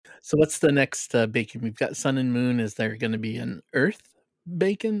So what's the next bacon? We've got sun and moon. Is there going to be an earth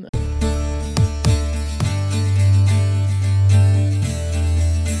bacon?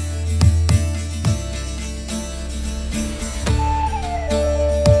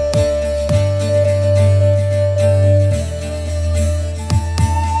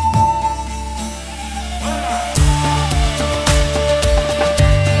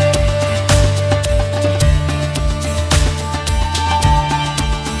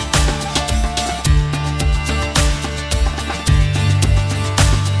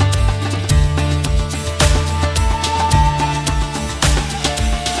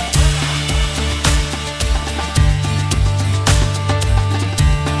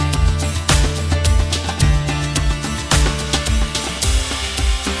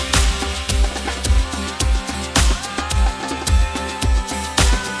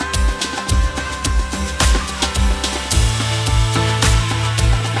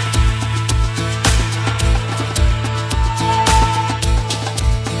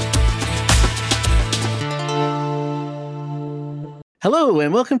 Hello,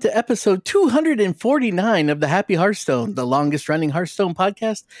 and welcome to episode 249 of the Happy Hearthstone, the longest running Hearthstone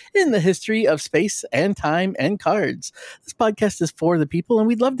podcast in the history of space and time and cards. This podcast is for the people, and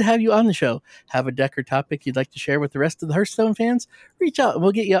we'd love to have you on the show. Have a deck or topic you'd like to share with the rest of the Hearthstone fans? Reach out and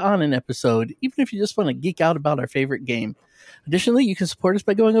we'll get you on an episode, even if you just want to geek out about our favorite game. Additionally, you can support us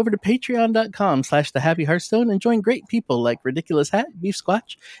by going over to patreon.com/thehappyhearthstone and join great people like Ridiculous Hat, Beef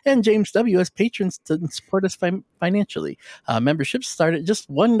Squatch, and James W. as patrons to support us financially. Memberships start at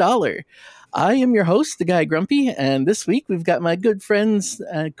just $1. I am your host, the Guy Grumpy, and this week we've got my good friends,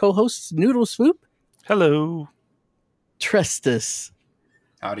 co-hosts Noodle Swoop. Hello. Trestice.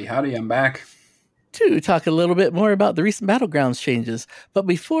 Howdy, I'm back. To talk a little bit more about the recent Battlegrounds changes. But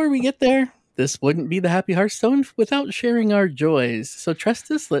before we get there, this wouldn't be the Happy Hearthstone without sharing our joys. So,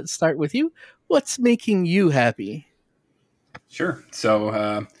 Trestice, let's start with you. What's making you happy? Sure.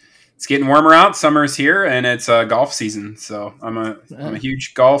 So it's getting warmer out. Summer's here, and it's golf season. So I'm a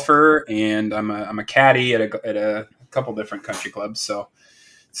huge golfer, and I'm a caddy at a couple different country clubs. So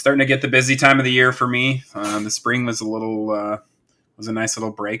it's starting to get the busy time of the year for me. The spring was a nice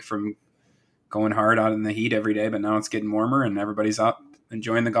little break from going hard out in the heat every day, but now it's getting warmer, and everybody's out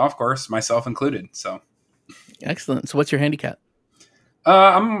enjoying the golf course, myself included. So excellent. So what's your handicap?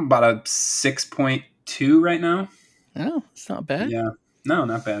 I'm about a 6.2 right now. Oh, it's not bad. Yeah, no,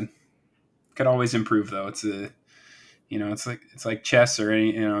 not bad. Could always improve though. It's like chess or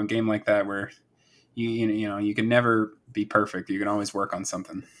any a game like that where you can never be perfect. You can always work on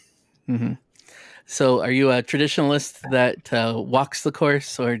something. Mm-hmm. So, are you a traditionalist that walks the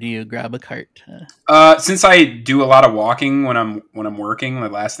course, or do you grab a cart? Since I do a lot of walking when I'm working, the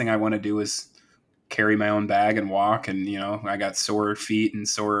last thing I want to do is carry my own bag and walk. And I got sore feet and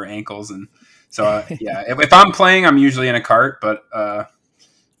sore ankles, and so yeah. If I'm playing, I'm usually in a cart. But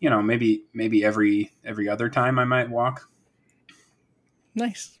maybe every other time I might walk.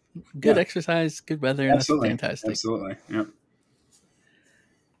 Nice, good exercise, good weather. Absolutely, that's fantastic. Absolutely, yeah.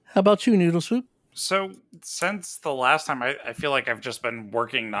 How about you, Noodle Swoop? So since the last time, I feel like I've just been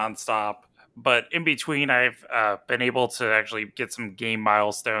working nonstop. But in between, I've been able to actually get some game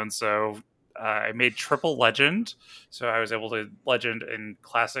milestones. So I made triple legend. So I was able to legend in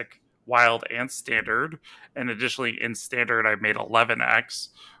classic, wild, and standard. And additionally, in standard, I made 11x,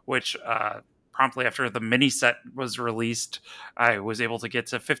 which promptly after the mini set was released, I was able to get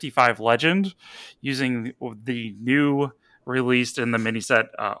to 55 legend using the new released in the mini set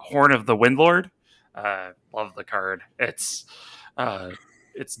Horn of the Windlord. Love the card. It's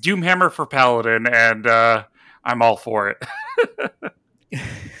Doomhammer for Paladin, and I'm all for it.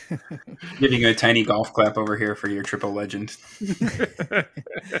 Giving you a tiny golf clap over here for your triple legend.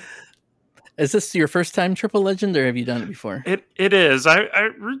 Is this your first time triple legend, or have you done it before? It is.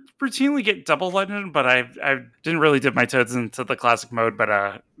 I routinely get double legend, but I didn't really dip my toes into the classic mode.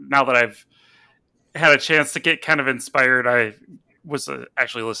 But now that I've had a chance to get kind of inspired, I was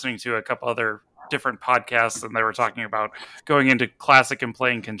actually listening to a couple other different podcasts, and they were talking about going into classic and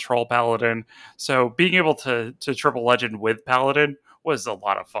playing control paladin. So being able to triple legend with paladin was a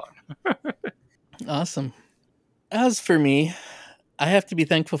lot of fun. Awesome. As for me, I have to be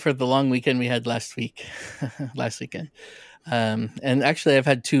thankful for the long weekend we had last weekend. And actually I've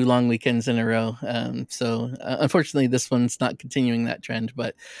had 2 long weekends in a row. So unfortunately this one's not continuing that trend,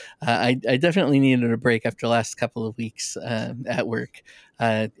 but I definitely needed a break after the last couple of weeks at work.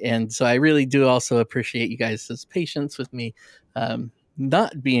 And so I really do also appreciate you guys' patience with me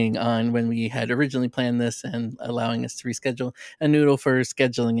not being on when we had originally planned this and allowing us to reschedule, and Noodle for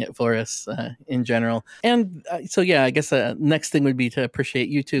scheduling it for us in general. And so, yeah, I guess next thing would be to appreciate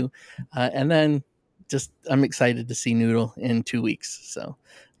you two. And then just I'm excited to see Noodle in 2 weeks. So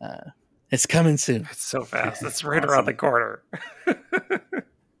it's coming soon. It's so fast. It's right around the corner.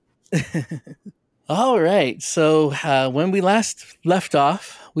 All right. So when we last left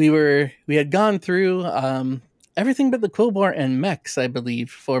off, we had gone through everything but the Quillbore and mechs, I believe,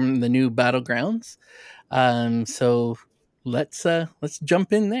 from the new Battlegrounds. So let's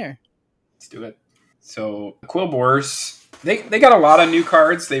jump in there. Let's do it. So Quillbores, they got a lot of new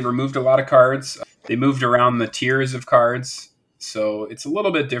cards. They removed a lot of cards. They moved around the tiers of cards. So it's a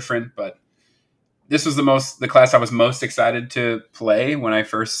little bit different, but this was the class I was most excited to play when I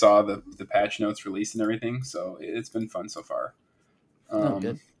first saw the patch notes released and everything. So it's been fun so far.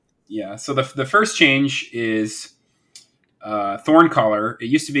 Good. Yeah. So the first change is Thorncaller. It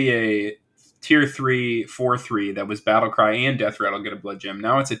used to be a tier 3 4/3 that was Battlecry and Death Rattle get a blood gem.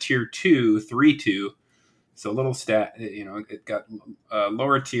 Now it's a tier 2 3/2. So a little stat, it got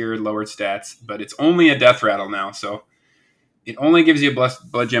lower tier, lower stats, but it's only a Death Rattle now. So it only gives you a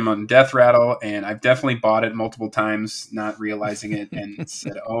blood gem on Death Rattle, and I've definitely bought it multiple times, not realizing it, and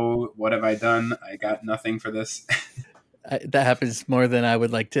said, "Oh, what have I done? I got nothing for this." That happens more than I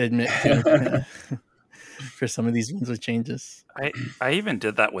would like to admit to, for some of these ones with changes. I even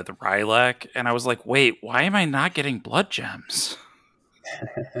did that with Rylak, and I was like, wait, why am I not getting blood gems?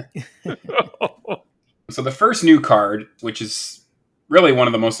 So the first new card, which is really one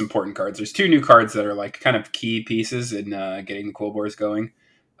of the most important cards, there's two new cards that are like kind of key pieces in getting the Quillbores going,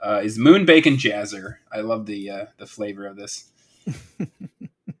 is Moon Bacon Jazzer. I love the flavor of this.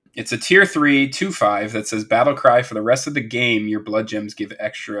 It's a tier 3 2/5 that says Battle Cry. For the rest of the game, your blood gems give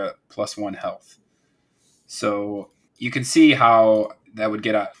extra +1 health. So you can see how that would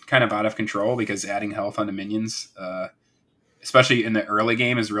get kind of out of control, because adding health onto minions, especially in the early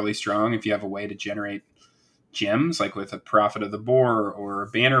game, is really strong if you have a way to generate gems, like with a Prophet of the Boar or a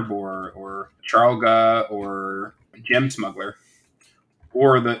Banner Boar or Charlga or Gem Smuggler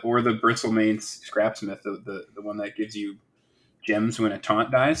or the Bristlemane Scrapsmith, the one that gives you gems when a taunt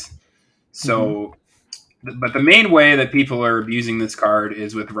dies. So, but the main way that people are abusing this card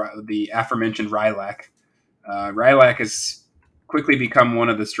is with the aforementioned Rylak. Rylak has quickly become one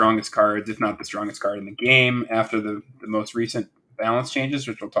of the strongest cards, if not the strongest card in the game, after the most recent balance changes,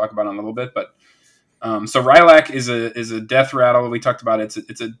 which we'll talk about in a little bit. But so Rylak is a death rattle. We talked about it.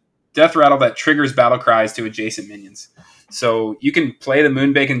 It's a death rattle that triggers battle cries to adjacent minions. So you can play the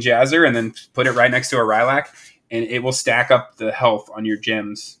Moonbacon Jazzer and then put it right next to a Rylak, and it will stack up the health on your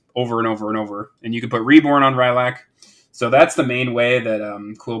gems over and over and over. And you can put Reborn on Rylak. So that's the main way that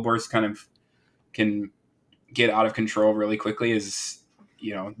Quillbores kind of can get out of control really quickly, is,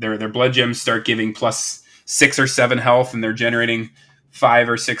 their blood gems start giving +6 or 7 health, and they're generating 5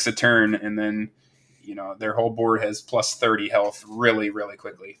 or 6 a turn, and then their whole board has +30 health really, really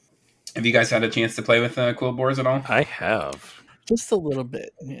quickly. Have you guys had a chance to play with Quillbores at all? I have. Just a little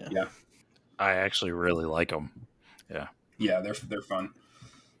bit, yeah. Yeah. I actually really like them. Yeah. Yeah, they're fun.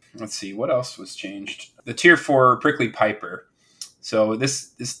 Let's see, what else was changed? The tier 4 Prickly Piper. So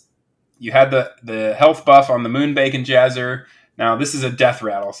this you had the health buff on the Moonbacon Jazzer. Now this is a death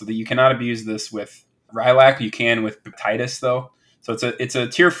rattle, so that you cannot abuse this with Rylak. You can with Titus though. So it's a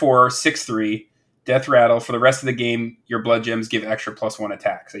tier 4 6/3 death rattle. For the rest of the game, your blood gems give extra +1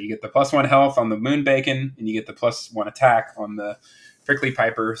 attack. So you get the +1 health on the Moonbacon, and you get the +1 attack on the Prickly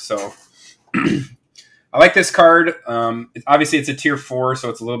Piper. So I like this card. Obviously, it's a tier 4, so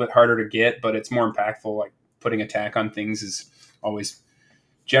it's a little bit harder to get, but it's more impactful. Like, putting attack on things is always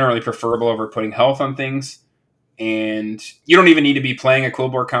generally preferable over putting health on things. And you don't even need to be playing a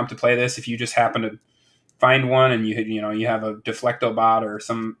Quillbore comp to play this. If you just happen to find one and you have a Deflecto bot or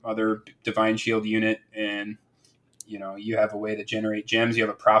some other Divine Shield unit, and you have a way to generate gems, you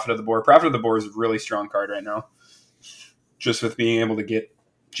have a Prophet of the Boar. Prophet of the Boar is a really strong card right now, just with being able to get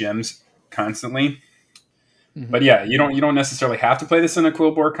gems constantly. Mm-hmm. But yeah, you don't necessarily have to play this in a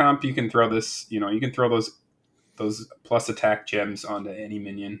Quillbore comp. You can throw this, you can throw those plus attack gems onto any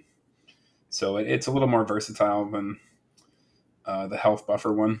minion. So it's a little more versatile than the health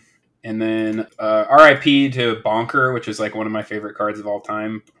buffer one. And then RIP to Bonker, which is like one of my favorite cards of all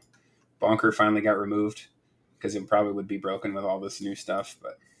time. Bonker finally got removed because it probably would be broken with all this new stuff,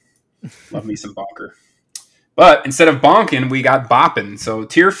 but love me some Bonker. But instead of bonking, we got bopping. So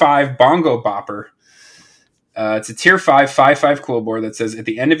tier 5 Bongo Bopper. It's a tier 5 5/5 Quillbore that says, at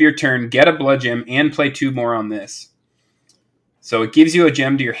the end of your turn, get a blood gem and play 2 more on this. So it gives you a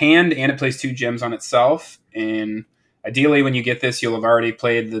gem to your hand, and it plays 2 gems on itself. And Ideally, when you get this, you'll have already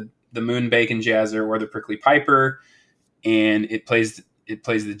played the Moon Bacon Jazzer or the Prickly Piper, and it plays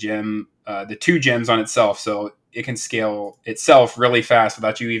the gem, the 2 gems on itself, so it can scale itself really fast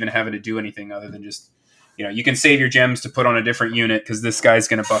without you even having to do anything other than just, you can save your gems to put on a different unit because this guy's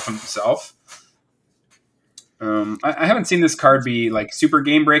going to buff himself. I haven't seen this card be like super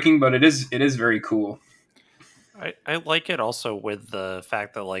game breaking, but it is very cool. I like it also with the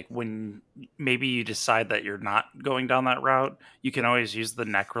fact that, like, when maybe you decide that you're not going down that route, you can always use the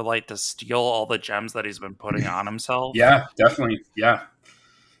Necrolite to steal all the gems that he's been putting on himself. Yeah, definitely. Yeah,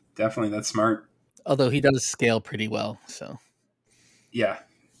 definitely. That's smart. Although he does scale pretty well, so. Yeah.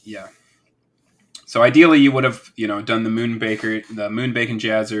 So ideally, you would have done the Moon Bacon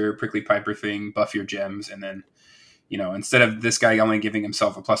Jazzer, Prickly Piper thing, buff your gems, and then instead of this guy only giving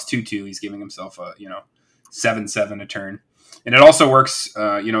himself a +2/2, he's giving himself a 7/7 a turn. And it also works.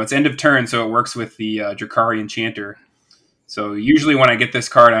 It's end of turn, so it works with the Drakari Enchanter. So usually when I get this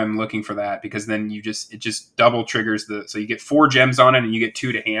card, I'm looking for that because then it just double triggers so you get 4 gems on it and you get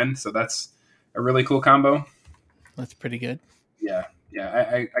 2 to hand. So that's a really cool combo. That's pretty good. Yeah.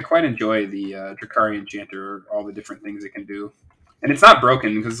 I quite enjoy the Drakari Enchanter, all the different things it can do. And it's not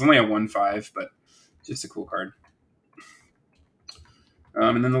broken because it's only a 1/5, but just a cool card.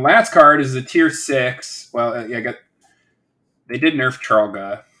 And then the last card is a tier 6. Well, they did nerf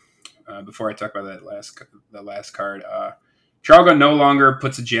Tralga. Before I talk about the last card, Tralga no longer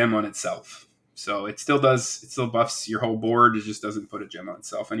puts a gem on itself. So it still buffs your whole board. It just doesn't put a gem on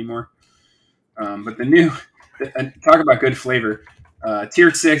itself anymore. But talk about good flavor.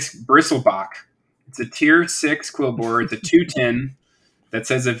 Tier 6 Bristlebach. It's a tier 6 quill board. It's a 2/10 that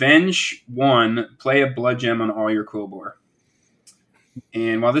says Avenge 1, play a blood gem on all your quill board.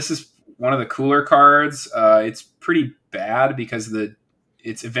 And while this is one of the cooler cards, it's pretty bad because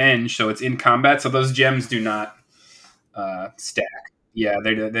it's Avenge, so it's in combat, so those gems do not stack. Yeah,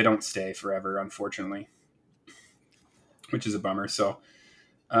 they don't stay forever, unfortunately, which is a bummer. So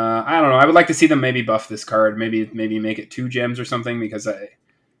I don't know. I would like to see them maybe buff this card, maybe make it 2 gems or something, because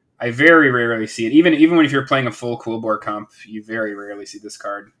I very rarely see it. Even if you're playing a full cool board comp, you very rarely see this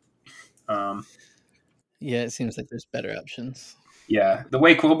card. Yeah, it seems like there's better options. Yeah, the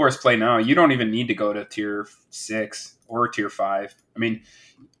way cool boards play now, you don't even need to go to tier 6 or tier 5. I mean,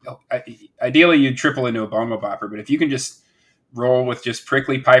 ideally you'd triple into a bongo bopper, but if you can just roll with just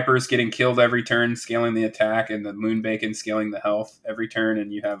Prickly Pipers getting killed every turn, scaling the attack, and the Moon Bacon scaling the health every turn,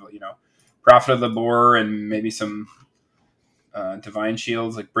 and you have Prophet of the Boar and maybe some Divine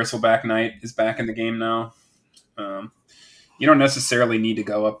Shields, like Bristleback Knight is back in the game now. You don't necessarily need to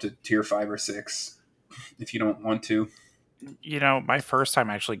go up to tier 5 or 6 if you don't want to. My first time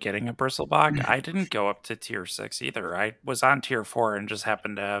actually getting a Bristlebach, I didn't go up to tier 6 either. I was on tier 4 and just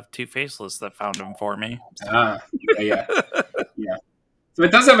happened to have 2 Faceless that found him for me. Yeah. So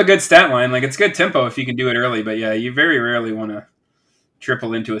it does have a good stat line. Like, it's good tempo if you can do it early, but yeah, you very rarely want to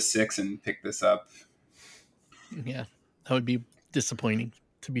triple into a 6 and pick this up. Yeah, that would be disappointing,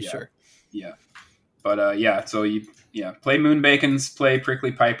 to be sure. Yeah. But so you play Moon Bacons, play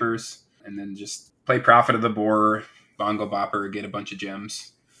Prickly Pipers, and then just play Prophet of the Boar, Bongo Bopper, get a bunch of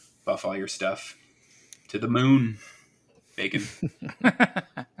gems, buff all your stuff to the moon. Bacon.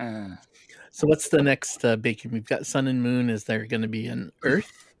 So what's the next bacon? We've got Sun and Moon. Is there going to be an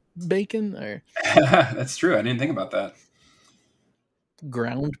Earth bacon or That's true. I didn't think about that.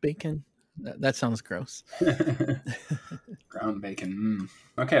 ground bacon? That sounds gross. Ground bacon.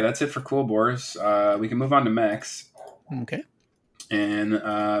 Okay, that's it for cool boars. We can move on to mechs. Okay. And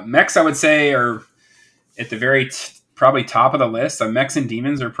mechs, I would say, are at the very probably top of the list. Mechs and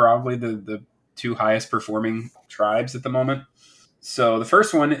demons are probably the 2 highest performing tribes at the moment. So the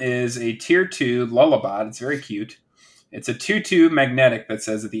first one is a tier 2 Lullabot. It's very cute. It's a 2/2 magnetic that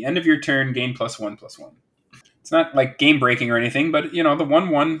says at the end of your turn, gain +1/+1. It's not like game breaking or anything, but the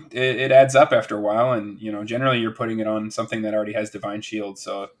 1/1 it adds up after a while, and generally you're putting it on something that already has Divine Shield,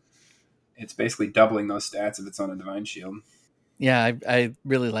 so it's basically doubling those stats if it's on a Divine Shield. Yeah, I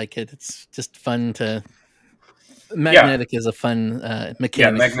really like it. It's just fun to. Magnetic is a fun mechanic.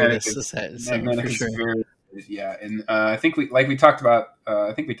 Yeah, magnetic for is sure. very. Yeah, and I think we talked about.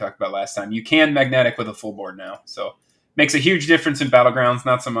 I think we talked about last time. You can magnetic with a full board now, so makes a huge difference in Battlegrounds.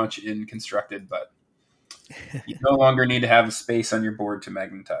 Not so much in Constructed, but you no longer need to have a space on your board to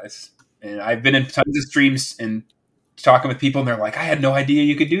magnetize. And I've been in tons of streams and talking with people, and they're like, "I had no idea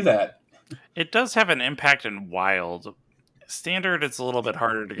you could do that." It does have an impact in Wild. Standard, it's a little bit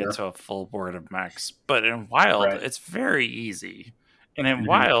harder to get to a full board of mechs, but in Wild, It's very easy. And in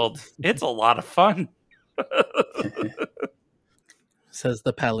Wild, it's a lot of fun. Says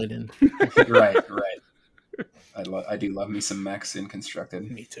the paladin. Right. I do love me some mechs in constructed.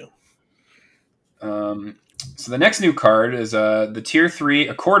 Me too. So the next new card is the Tier 3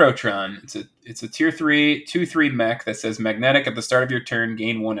 Accordotron. It's a Tier 3 2/3 mech that says magnetic at the start of your turn,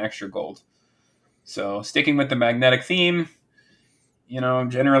 gain 1 extra gold. So sticking with the magnetic theme,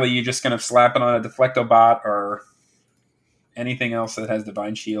 generally you just kind of slap it on a Deflectobot or anything else that has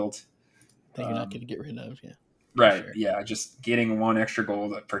Divine Shield. That you're not going to get rid of, yeah. Right, Sure. yeah. Just getting 1 extra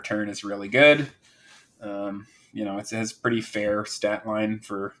gold per turn is really good. It has pretty fair stat line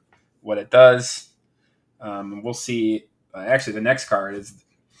for what it does. We'll see. Actually, the next card is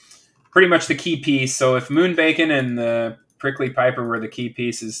pretty much the key piece. So if Moonbacon and the Prickly Piper were the key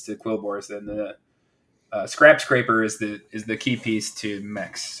pieces to Quillbores, then the Scrap Scraper is the key piece to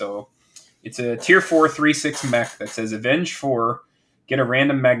mechs. So it's a Tier 4 3/6 mech that says Avenge 4, get a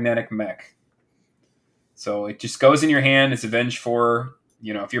random magnetic mech. So it just goes in your hand. It's Avenge 4.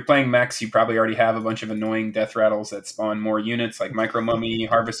 If you're playing mechs, you probably already have a bunch of annoying death rattles that spawn more units like Micro Mummy,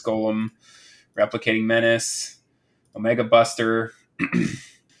 Harvest Golem, Replicating Menace, Omega Buster.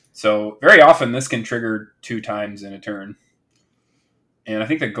 So very often this can trigger 2 times in a turn. And I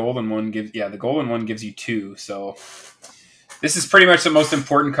think the golden one gives you 2. So this is pretty much the most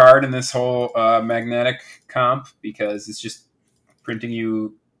important card in this whole magnetic comp because it's just printing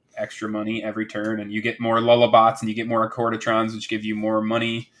you extra money every turn, and you get more Lullabots and you get more Accordotrons, which give you more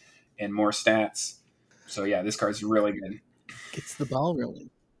money and more stats. So yeah, this card's really good. Gets the ball rolling.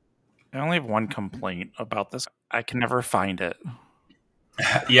 I only have one complaint about this. I can never find it.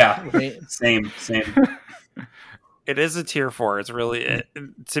 Yeah, Right. same. It is a Tier 4. It's really,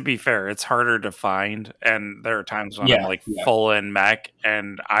 to be fair, it's harder to find. And there are times when I'm full in mech,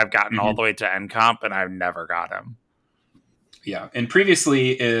 and I've gotten all the way to end comp, and I've never got him. Yeah, and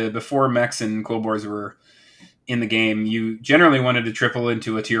previously, before mechs and Quillbores were in the game, you generally wanted to triple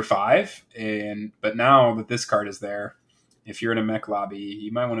into a Tier 5, but now that this card is there, if you're in a mech lobby,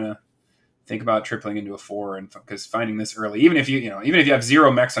 you might want to think about tripling into a 4, and because finding this early, even if you have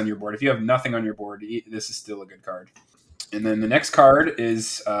 0 mechs on your board, if you have nothing on your board, this is still a good card. And then the next card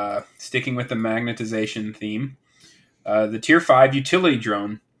is sticking with the magnetization theme, the Tier 5 Utility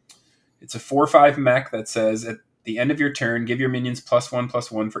Drone. It's a 4/5 mech that says at the end of your turn, give your minions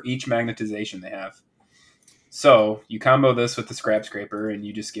 +1/+1 for each magnetization they have. So you combo this with the Scrap Scraper, and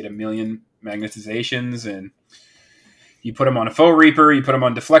you just get 1,000,000 magnetizations, and you put them on a Foe Reaper, you put them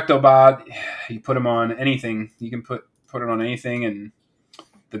on Deflectobot, you put them on anything. You can put it on anything, and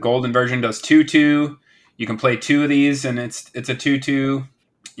the golden version does 2/2. You can play 2 of these, and it's a 2/2.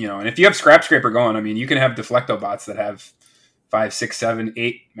 And if you have Scrap Scraper going, I mean, you can have Deflectobots that have 5, 6, 7,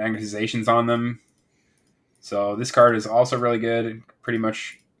 8 magnetizations on them. So this card is also really good. Pretty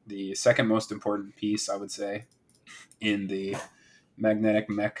much the second most important piece, I would say, in the magnetic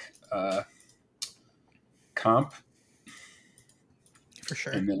mech comp. For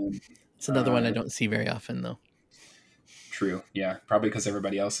sure. And then, it's another one I don't see very often, though. True. Yeah, probably because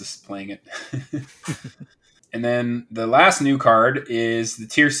everybody else is playing it. And then the last new card is the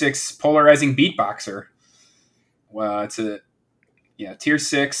Tier 6 Polarizing Beatboxer. Well, it's a Tier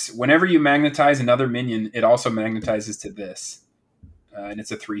 6. Whenever you magnetize another minion, it also magnetizes to this. And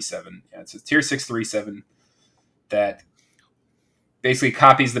it's a 3/7. Yeah, it's a Tier 6 3/7 that basically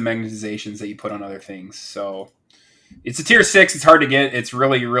copies the magnetizations that you put on other things. So it's a Tier 6. It's hard to get. It's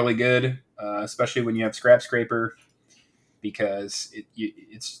really, really good, especially when you have Scrap Scraper, because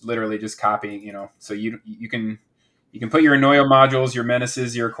it's literally just copying, so you can put your Annoyo modules, your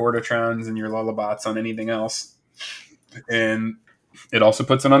Menaces, your Accordotrons, and your Lullabots on anything else. And it also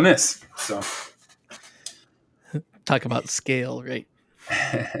puts it on this. So talk about scale, right?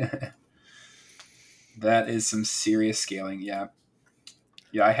 That is some serious scaling. Yeah.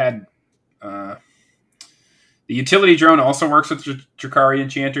 I had the utility drone also works with Drakari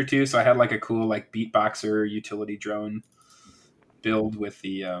Enchanter too, so I had like a cool like beatboxer utility drone build with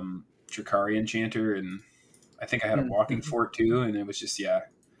the Drakari Enchanter, and I think I had a walking fort too, and it was just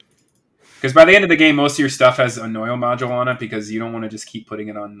because by the end of the game, most of your stuff has a Noyo module on it because you don't want to just keep putting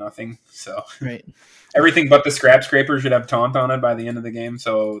it on nothing. So right. Everything but the Scrap Scraper should have taunt on it by the end of the game,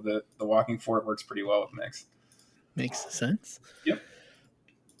 so the walking fort works pretty well with mechs. Makes sense. Yep.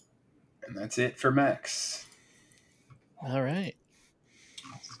 And that's it for mechs. All right.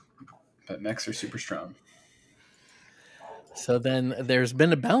 But mechs are super strong. So then there's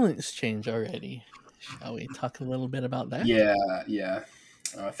been a balance change already. Shall we talk a little bit about that? Yeah.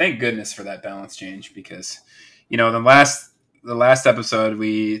 Thank goodness for that balance change, because, the last episode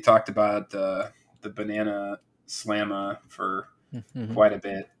we talked about the Banana Slamma for quite a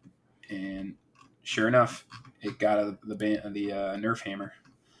bit, and sure enough, it got the Nerf Hammer.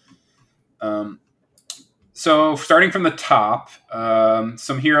 So starting from the top,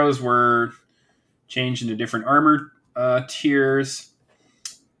 some heroes were changed into different armor tiers,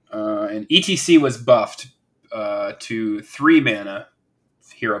 and ETC was buffed to 3 mana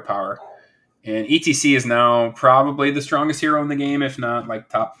hero power. And ETC is now probably the strongest hero in the game, if not like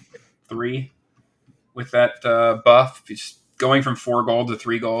top 3 with that buff. Just going from 4 gold to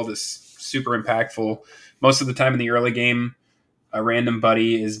 3 gold is super impactful. Most of the time in the early game, a random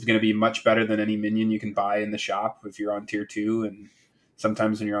buddy is going to be much better than any minion you can buy in the shop if you're on tier 2, and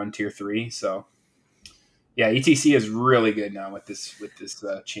sometimes when you're on tier 3. So yeah, ETC is really good now with this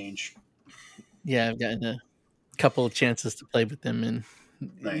change. Yeah, I've gotten a couple of chances to play with them and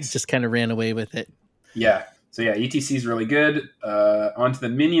Nice. just kind of ran away with it. Yeah. So yeah, ETC is really good. On to the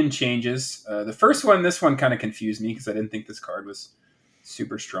minion changes. The first one, this one kind of confused me because I didn't think this card was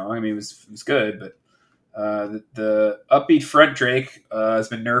super strong. I mean, it was good, but the Upbeat Front Drake has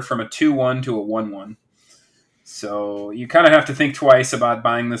been nerfed from a 2/1 to a 1/1. So you kind of have to think twice about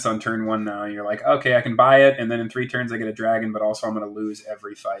buying this on turn 1 now. You're like, okay, I can buy it, and then in 3 turns I get a dragon, but also I'm going to lose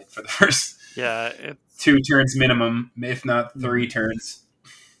every fight for the first 2 turns minimum, if not 3 turns.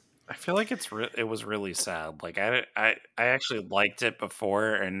 I feel like it was really sad. Like I actually liked it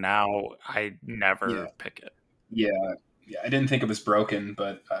before, and now I never pick it. Yeah, I didn't think it was broken,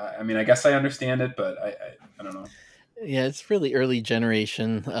 but I mean, I guess I understand it, but I don't know. Yeah, it's really early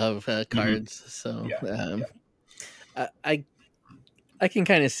generation of cards, so I can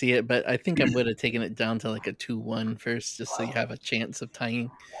kind of see it, but I think I would have taken it down to like a 2/1 first, just so you have a chance of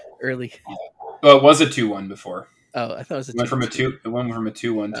tying early. Yeah. Well, it was a 2/1 before. Oh, I thought it was a 2-2. It went from a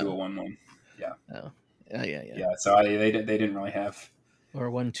 2/1 to a 1/1. Yeah. Oh, yeah. Yeah. So they didn't really have or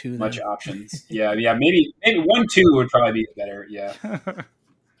 1-2 much options. Yeah. Maybe 1/2 would probably be better. Yeah.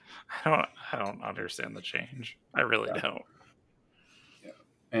 I don't understand the change. I really don't. Yeah.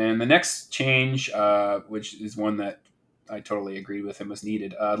 And the next change, which is one that I totally agreed with and was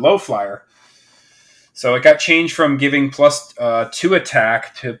needed, Low Flyer. So it got changed from giving +2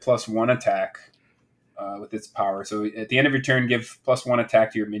 attack to +1 attack with its power. So at the end of your turn, give +1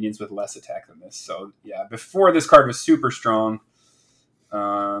 attack to your minions with less attack than this. So yeah, before this card was super strong.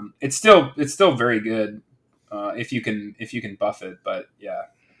 It's still very good if you can buff it. But yeah,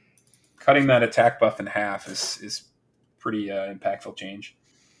 cutting that attack buff in half is pretty impactful change.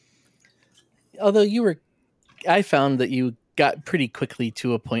 Although I found that you got pretty quickly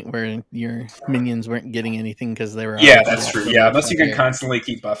to a point where your minions weren't getting anything because they were that's true. Yeah, unless you can constantly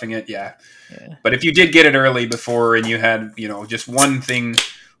keep buffing it. Yeah. But if you did get it early before and you had just one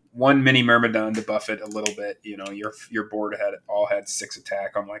mini Myrmidon to buff it a little bit, your board had 6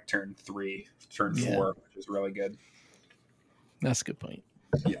 attack on like turn 3, turn 4, which is really good. That's a good point.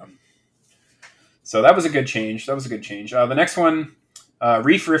 Yeah. So that was a good change. The next one,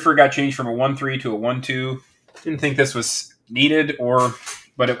 Reef Riffer got changed from a 1/3 to a 1/2. Didn't think this was needed,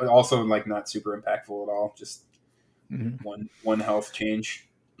 but it was also like not super impactful at all. Just one health change.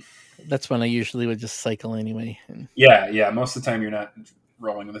 That's when I usually would just cycle anyway. Yeah. Most of the time you're not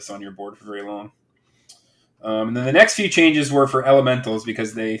rolling this on your board for very long. And then the next few changes were for elementals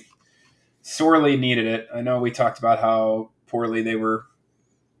because they sorely needed it. I know we talked about how poorly they were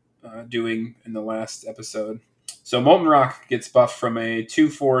doing in the last episode. So Molten Rock gets buffed from a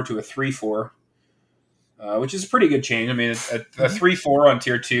 2/4 to a 3/4, which is a pretty good change. I mean, a 3/4 on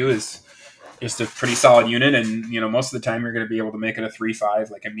tier 2 is just a pretty solid unit, and most of the time you're going to be able to make it a 3/5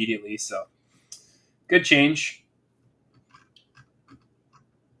 like immediately. So good change.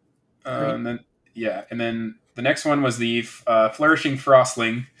 And then the next one was the Flourishing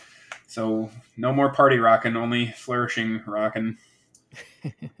Frostling. So no more Party Rockin', only Flourishing Rockin'.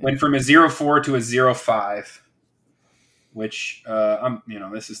 Went from a 0/4 to a 0/5, which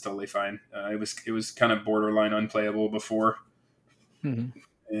this is totally fine. It was kind of borderline unplayable before, and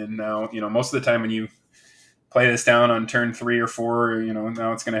now most of the time when you play this down on turn 3 or 4,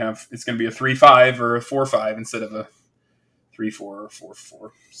 now it's gonna be a 3/5 or a 4/5 instead of a 3/4 or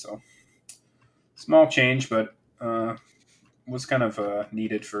 4/4. So small change, but was kind of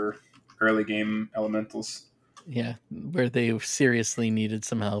needed for early game elementals. Yeah, where they seriously needed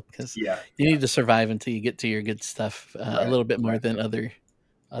some help because you need to survive until you get to your good stuff a little bit more than other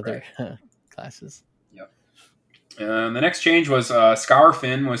classes. Yep. And the next change was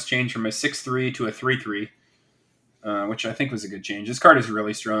Scourfin was changed from a 6/3 to a 3/3, which I think was a good change. This card is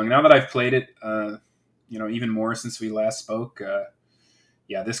really strong. Now that I've played it, even more since we last spoke,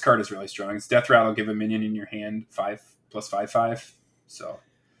 this card is really strong. Its Death Rattle, give a minion in your hand 5 plus 5/5. So.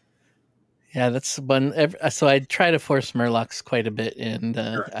 Yeah, that's one. So I try to force Murlocs quite a bit, and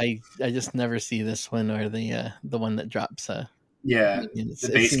I just never see this one or the one that drops. The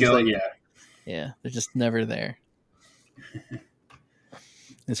base skill, Yeah, they're just never there.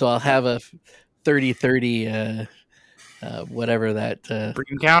 And so I'll have a 30-30, whatever that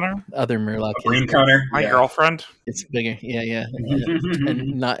Bream counter? other Murloc A Bream is. counter? My Yeah. girlfriend? It's bigger. Yeah.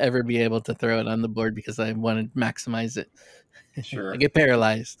 And not ever be able to throw it on the board because I want to maximize it. Sure. I get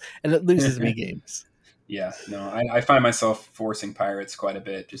paralyzed, and it loses me games. Yeah, no, I find myself forcing pirates quite a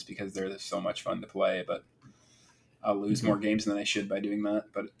bit just because they're so much fun to play, but I'll lose more games than I should by doing that,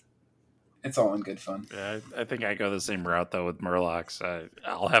 but it's all in good fun. Yeah, I think I go the same route though with Murlocs.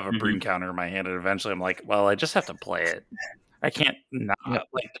 I'll have a Bream counter in my hand, and eventually I'm like, well, I just have to play it. I can't not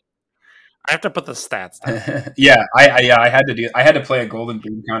like. I have to put the stats down. Yeah, I had to play a golden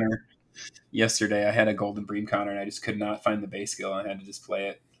Bream counter yesterday. I had a golden Bream counter and I just could not find the base skill. I had to just play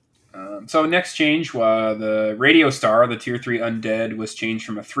it. So next change, the Radio Star, the tier 3 undead, was changed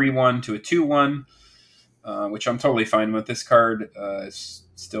from a 3/1 to a 2/1, which I'm totally fine with. This card is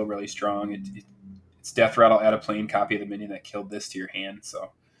still really strong. It's Death Rattle, add a plain copy of the minion that killed this to your hand.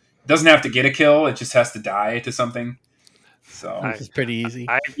 So it doesn't have to get a kill, it just has to die to something. So This is pretty easy.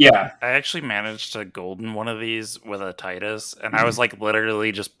 I yeah, actually managed to golden one of these with a Titus, and I was like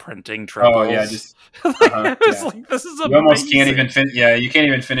literally just printing triples. oh yeah, just I was like, this is amazing. you almost can't even you can't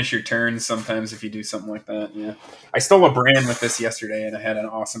even finish your turns sometimes if you do something like that. Yeah, I stole a brand with this yesterday and I had an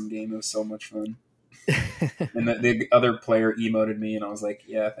awesome game. It was so much fun. And the other player emoted me and I was like,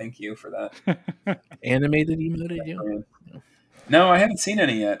 yeah, thank you for that. Animated emoted you? No, I haven't seen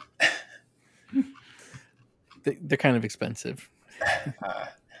any yet. They're kind of expensive.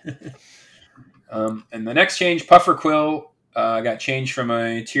 And the next change, Puffer Quill, got changed from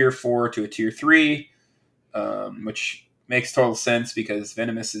a tier 4 to a tier 3, which makes total sense because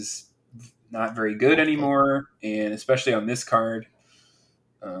Venomous is not very good anymore, and especially on this card.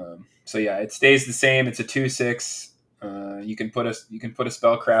 So yeah, it stays the same. It's a 2/6. You can put a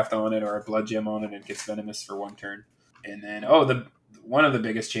Spellcraft on it or a Blood Gem on it, and it gets Venomous for 1 turn. And then one of the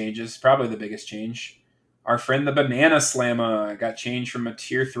biggest changes, probably the biggest change, our friend the Banana Slamma got changed from a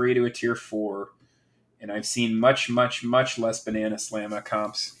tier 3 to a tier 4. And I've seen much, much, much less Banana Slamma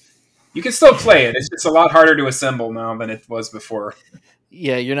comps. You can still play it. It's just a lot harder to assemble now than it was before.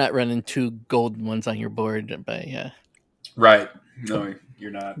 Yeah, you're not running 2 golden ones on your board, but yeah. Right. No, you're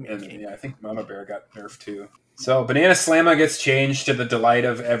not. And yeah, I think Mama Bear got nerfed too. So Banana Slamma gets changed to the delight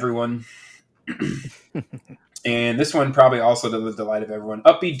of everyone. And this one probably also to the delight of everyone.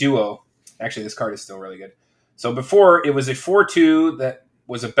 Upbeat Duo. Actually, this card is still really good. So before, it was a 4/2 that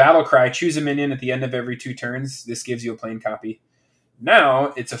was a battle cry. Choose a minion at the end of every 2 turns. This gives you a plain copy.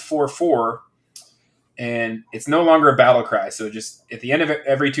 Now it's a 4/4, and it's no longer a battle cry. So just at the end of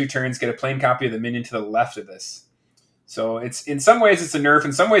every 2 turns, get a plain copy of the minion to the left of this. So it's in some ways it's a nerf,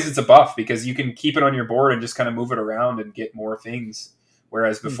 in some ways it's a buff because you can keep it on your board and just kind of move it around and get more things.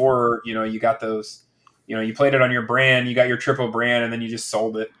 Whereas before, you got those, you played it on your brand, you got your triple brand, and then you just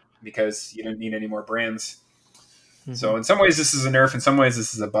sold it because you didn't need any more brands. Mm-hmm. So in some ways this is a nerf, in some ways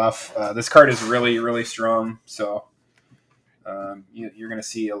this is a buff. This card is really, really strong. So you're going to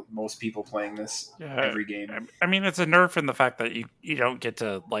see most people playing this every game. I mean, it's a nerf in the fact that you don't get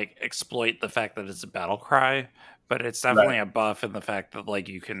to like exploit the fact that it's a battle cry, but it's definitely a buff in the fact that like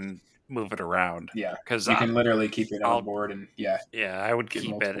you can move it around. Yeah, because you can literally keep it on board and I would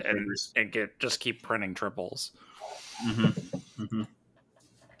keep it and just keep printing triples. Mm-hmm. Mm-hmm.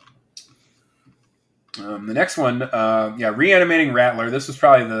 The next one, Reanimating Rattler. This was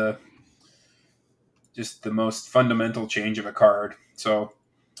probably the most fundamental change of a card. So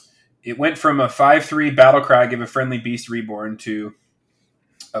it went from a 5/3 Battlecry, give a friendly beast reborn, to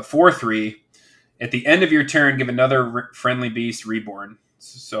a 4/3. At the end of your turn, give another friendly beast reborn.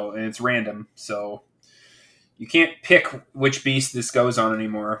 So, and it's random. So you can't pick which beast this goes on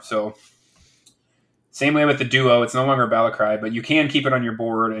anymore. So same way with the duo, it's no longer a Battlecry, but you can keep it on your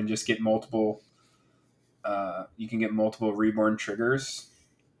board and just get multiple. You can get multiple reborn triggers.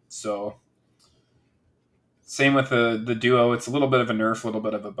 So same with the duo, it's a little bit of a nerf, a little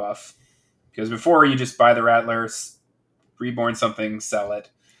bit of a buff. Because before you just buy the Rattlers, reborn something, sell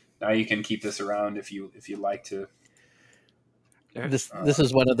it. Now you can keep this around if you like to. This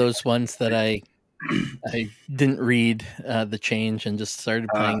is one of those ones that I didn't read the change and just started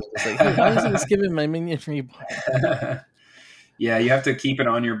playing. It's like, hey, why isn't this giving my minion reborn? Yeah, you have to keep it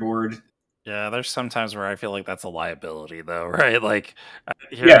on your board. Yeah, there's sometimes where I feel like that's a liability, though, right? Like, I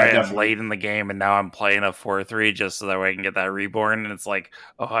am late in the game, and now I'm playing a 4/3 just so that way I can get that reborn, and it's like,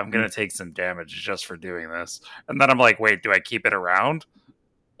 oh, I'm going to take some damage just for doing this. And then I'm like, wait, do I keep it around?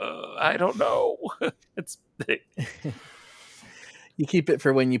 I don't know. It's big. You keep it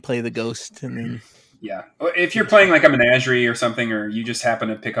for when you play the ghost, and then... Yeah. If you're playing like a Menagerie or something, or you just happen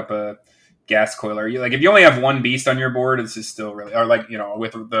to pick up gas coiler. Like if you only have one beast on your board, it's just still really, or like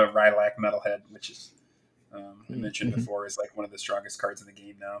with the Rylak Metalhead, which is I mentioned before, is like one of the strongest cards in the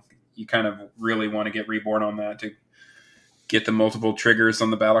game now. You kind of really want to get reborn on that to get the multiple triggers on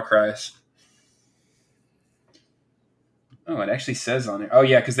the battle cries. Oh, it actually says on it. Oh,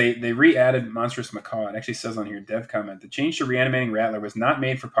 yeah, because they re-added Monstrous Macaw. It actually says on here, dev comment, the change to Reanimating Rattler was not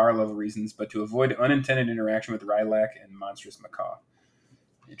made for power level reasons, but to avoid unintended interaction with Rylak and Monstrous Macaw.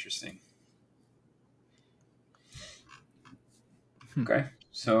 Interesting. Okay,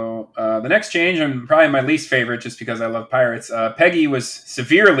 so the next change, and probably my least favorite, just because I love pirates, Peggy was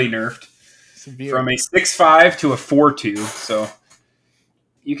severely nerfed from a 6/5 to a 4/2. So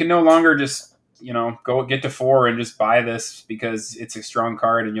you can no longer just go get to 4 and just buy this because it's a strong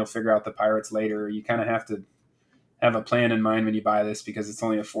card and you'll figure out the pirates later. You kind of have to have a plan in mind when you buy this because it's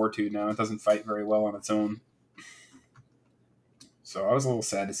only a 4/2 now. It doesn't fight very well on its own. So I was a little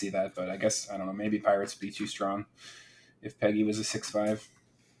sad to see that, but I guess, I don't know, maybe pirates would be too strong if Peggy was a 6/5.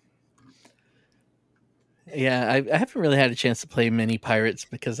 Yeah, I haven't really had a chance to play many pirates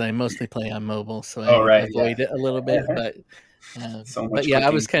because I mostly play on mobile, so I avoid it a little bit. But I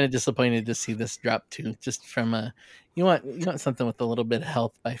was kind of disappointed to see this drop too. Just from you want something with a little bit of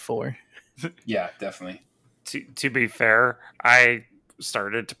health by 4. Yeah, definitely. To be fair, I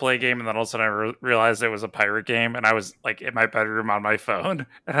started to play a game and then all of a sudden I realized it was a pirate game, and I was like in my bedroom on my phone,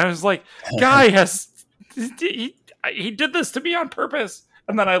 and I was like, "Guy he did this to me on purpose."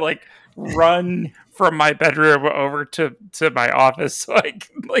 And then I like run from my bedroom over to my office so I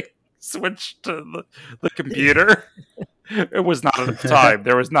can like switch to the computer. It was not enough time.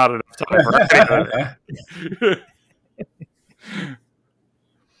 There was not enough time for anything.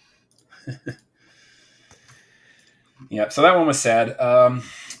 Yeah, so that one was sad.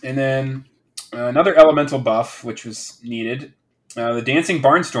 And then another elemental buff, which was needed. The Dancing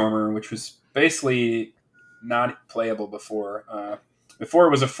Barnstormer, which was basically not playable before. Before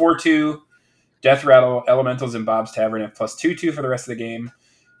it was a 4/2 Death Rattle Elementals in Bob's Tavern have plus 2/2 for the rest of the game.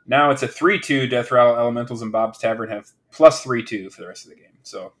 Now it's a 3/2 Death Rattle Elementals in Bob's Tavern have plus 3/2 for the rest of the game.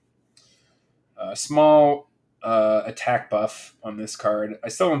 So a small attack buff on this card. I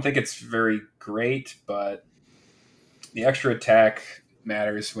still don't think it's very great, but the extra attack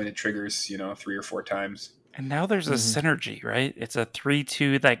matters when it triggers, 3 or 4 times. And now there's a synergy, right? It's a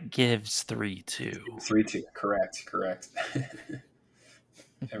 3/2 that gives 3/2. 3/2, correct.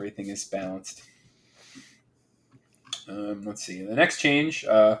 Everything is balanced. Let's see. The next change,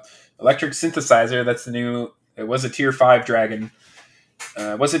 Electric Synthesizer. That's the new. It was a tier 5 dragon.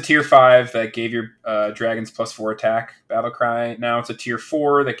 It was a tier 5 that gave your dragons plus 4 attack battle cry. Now it's a tier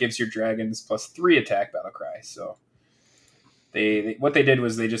 4 that gives your dragons plus 3 attack battle cry. So what they did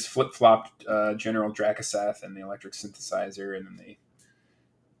was they just flip flopped General Dracasath and the Electric Synthesizer, and then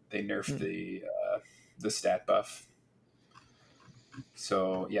they nerfed the stat buff.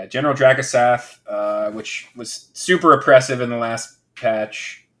 So yeah, General Dracasath, which was super oppressive in the last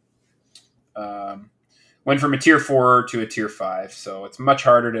patch, went from a tier 4 to a tier 5. So it's much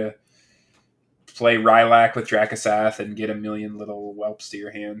harder to play Rylak with Dracasath and get a million little whelps to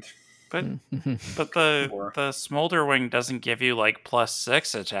your hand. But the Smolderwing doesn't give you like plus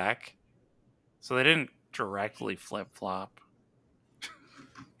 6 attack, so they didn't directly flip flop.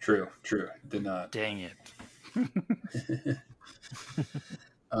 True, did not. Dang it.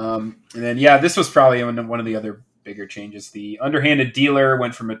 And then this was probably one of the other bigger changes. The Underhanded Dealer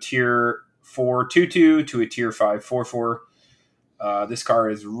went from a tier 4 2/2 to a tier 5 4/4. This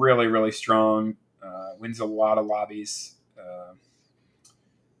card is really, really strong. Wins a lot of lobbies.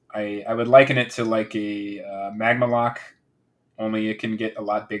 I would liken it to like a Magma Lock, only it can get a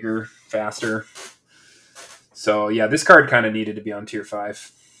lot bigger, faster. So yeah, this card kind of needed to be on tier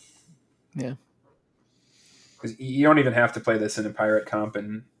 5. Yeah. Because you don't even have to play this in a pirate comp,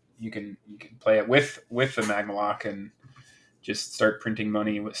 and you can play it with the Magma Lock and just start printing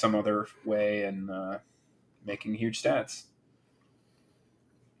money with some other way and making huge stats.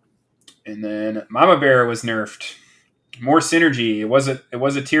 And then Mama Bear was nerfed. More synergy. It was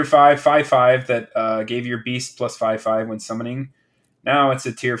a tier 5 5/5 that gave your beast plus 5/5 when summoning. Now it's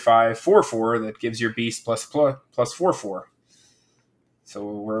a tier 5 4/4 that gives your beast plus 4/4. So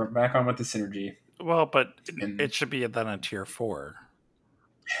we're back on with the synergy. Well, but it should be then a tier 4.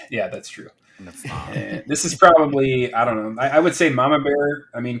 Yeah, that's true. And it's not. And this is probably, I don't know. I would say Mama Bear.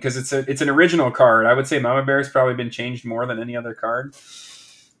 I mean, because it's an original card. I would say Mama Bear has probably been changed more than any other card.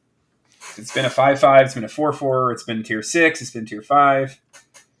 It's been a 5/5. It's been a 4/4. It's been tier 6. It's been tier 5.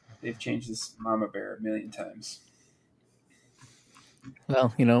 They've changed this Mama Bear a million times.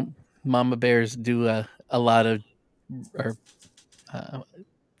 Well, Mama Bears do a lot of, or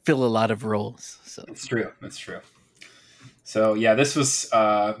fill a lot of roles. So That's true. That's true. So yeah, this was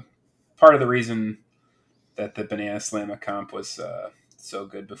part of the reason that the Banana Slamma comp was so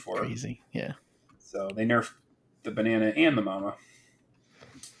good before. crazy, yeah. So they nerfed the banana and the mama,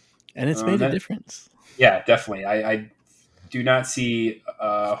 and it's made a difference. Yeah, definitely. I do not see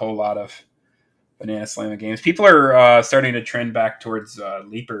a whole lot of Banana Slamma games. People are starting to trend back towards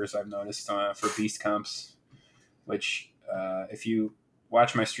leapers. I've noticed for beast comps, which if you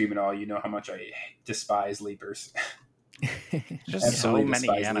watch my stream at all, you know how much I despise leapers. Just so many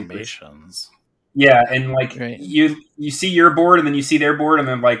animations. Leapers. Yeah, and like right. you see your board, and then you see their board, and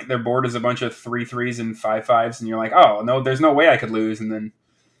then like their board is a bunch of 3-3s and 5-5s, and you're like, oh no, there's no way I could lose, and then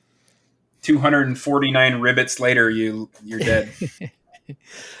 249 rivets later, you're dead.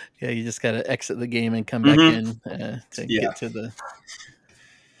 Yeah, you just got to exit the game and come back in to get to the.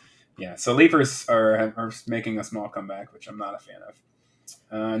 Yeah, so leapers are making a small comeback, which I'm not a fan of.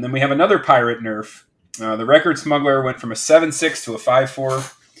 And then we have another pirate nerf. The record smuggler went from a 7-6 to a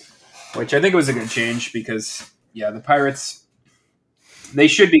 5-4, which I think was a good change because, yeah, the pirates, they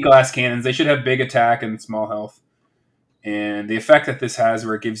should be glass cannons. They should have big attack and small health. And the effect that this has,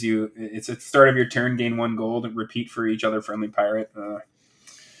 where it gives you, it's at the start of your turn, gain 1 gold, and repeat for each other friendly pirate.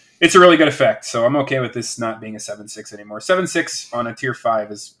 It's a really good effect, so I'm okay with this not being a 7-6 anymore. 7-6 on a tier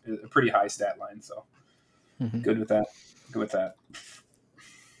 5 is a pretty high stat line, so good with that. Good with that.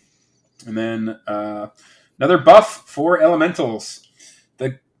 And then another buff for elementals.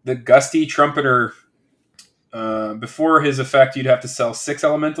 The Gusty Trumpeter, before his effect, you'd have to sell 6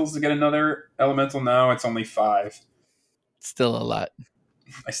 elementals to get another elemental. Now it's only 5. Still a lot.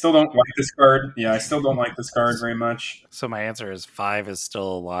 I still don't like this card. Yeah, I still don't like this card very much. So my answer is 5 is still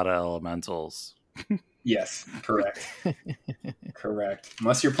a lot of elementals. Yes, correct. Correct.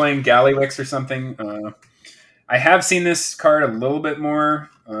 Unless you're playing Gallywix or something. I have seen this card a little bit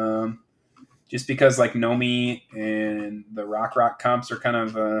more, just because like Nomi and the Rock comps are kind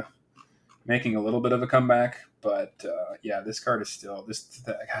of making a little bit of a comeback. But yeah, this card is still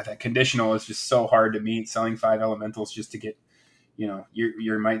that conditional is just so hard to meet. Selling 5 elementals just to get,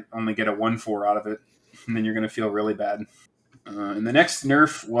 you might only get a 1-4 out of it, and then you're going to feel really bad. And the next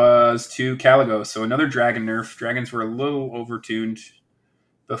nerf was to Caligo, so another dragon nerf. Dragons were a little overtuned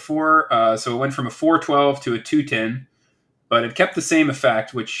before, so it went from a 4-12 to a 2-10, but it kept the same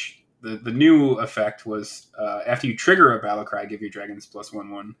effect, which the new effect was after you trigger a battle cry, give your dragons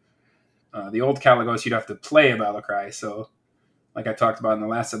 +1/1. The old Caligos, you'd have to play a battle cry, so like I talked about in the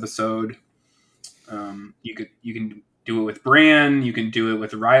last episode, you can do it with Bran, you can do it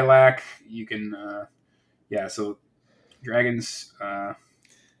with Rylak, you can so dragons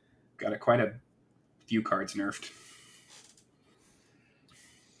got quite a few cards nerfed.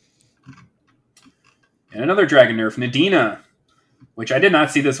 And another dragon nerf, Nadina, which I did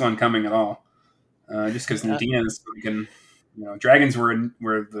not see this one coming at all. Just because Nadina is, dragons were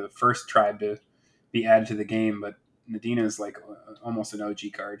the first tribe to be added to the game, but Nadina is like almost an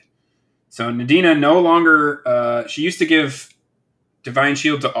OG card. So Nadina no longer, she used to give Divine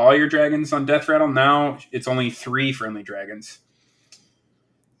Shield to all your dragons on Death Rattle. Now it's only 3 friendly dragons.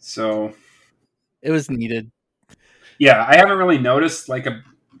 So it was needed. Yeah, I haven't really noticed like a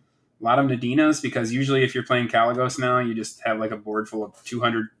lot of Nadinas because usually if you're playing Caligos now, you just have like a board full of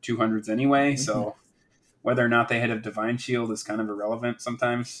 200s anyway. Mm-hmm. So whether or not they had a Divine Shield is kind of irrelevant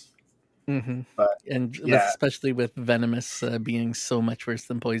sometimes. Mm-hmm. But especially with Venomous being so much worse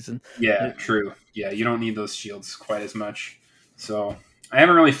than Poison. Yeah, true. Yeah, you don't need those shields quite as much. So I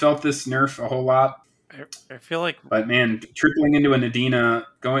haven't really felt this nerf a whole lot. I feel like, but man, tripling into a Nadina,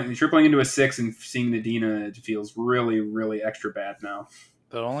 tripling into a 6 and seeing Nadina, it feels really, really extra bad now.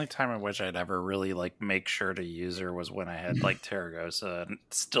 The only time in which I'd ever really like make sure to use her was when I had like Terragosa and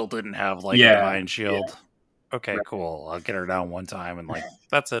still didn't have like a Divine Shield. Yeah. Okay, right. Cool. I'll get her down one time and like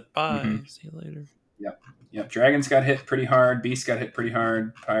that's it. Bye. Mm-hmm. See you later. Yep. Dragons got hit pretty hard. Beasts got hit pretty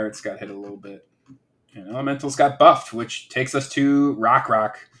hard. Pirates got hit a little bit. And Elementals got buffed, which takes us to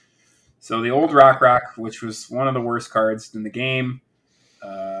Rock. So the old Rock, which was one of the worst cards in the game,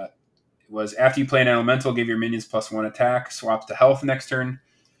 was after you play an Elemental, give your minions +1 attack, swaps to health next turn.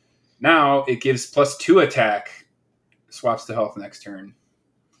 Now it gives +2 attack, swaps to health next turn.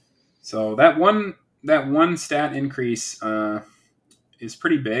 So that one stat increase is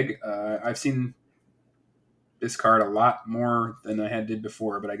pretty big. I've seen this card a lot more than I did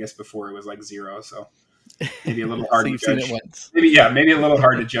before, but I guess before it was like 0, so maybe a little hard to judge. Maybe a little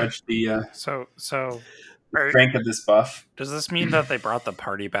hard to judge the so strength of this buff. Does this mean that they brought the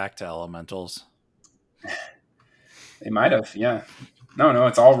party back to Elementals? They might have, yeah. No,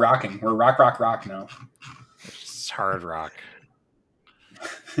 it's all rocking. We're rock now. It's hard rock.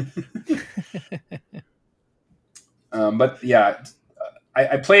 But yeah,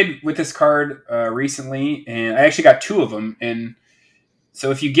 I played with this card recently, and I actually got two of them. And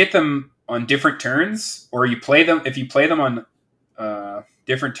so if you get them on different turns, or if you play them on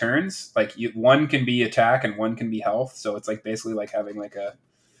different turns, like one can be attack and one can be health. So it's like basically like having like a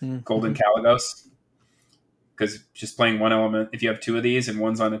golden Caligos, because just playing one element, if you have two of these and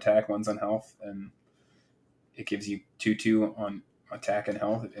one's on attack, one's on health, and it gives you 2/2 on attack and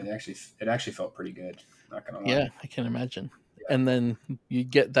health. It actually felt pretty good. Not gonna lie. Yeah, I can imagine. Yeah. And then you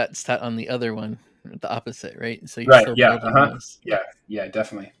get that stat on the other one, the opposite, right? So you're still building those. Yeah,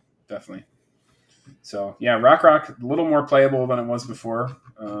 definitely. So yeah, Rock a little more playable than it was before.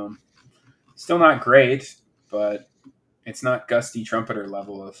 Still not great, but it's not Gusty Trumpeter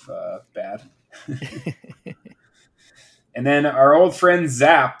level of bad. And then our old friend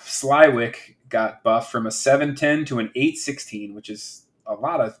Zap Slywick got buffed from a 7/10 to an 8/16, which is a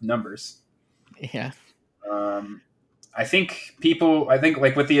lot of numbers. Yeah. I think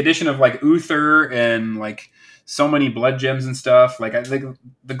like with the addition of like Uther and like so many blood gems and stuff, like I think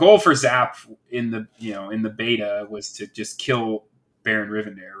the goal for Zap in the beta was to just kill Baron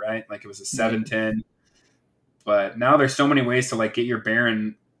Rivendare, right? Like it was a 7/10. But now there's so many ways to like get your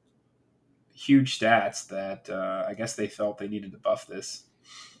Baron huge stats that I guess they felt they needed to buff this.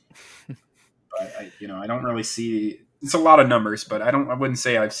 But I don't really see. It's a lot of numbers, but I wouldn't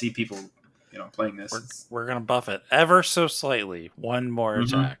say I see people playing this. We're gonna buff it ever so slightly. One more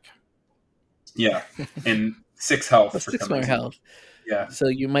attack. Yeah, and 6 health. 6 more health. Yeah. So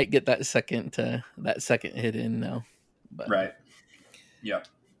you might get that second hit in now. But. Right. Yep.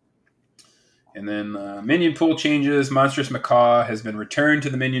 And then minion pool changes. Monstrous Macaw has been returned to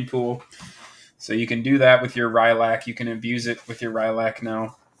the minion pool. So you can do that with your Rylak. You can abuse it with your Rylak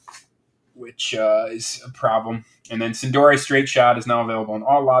now, which is a problem. And then Sindori Straight Shot is now available in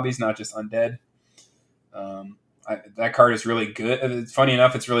all lobbies, not just undead. That card is really good. Funny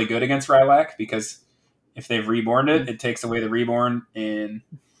enough, it's really good against Rylak, because if they've reborned it takes away the reborn. And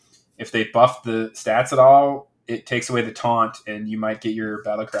if they buff the stats at all, it takes away the taunt, and you might get your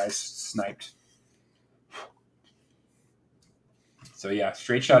battle cries sniped. So yeah,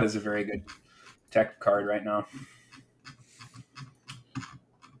 Straight Shot is a very good tech card right now.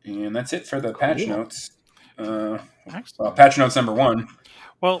 And that's it for the patch notes. Patch notes number 1.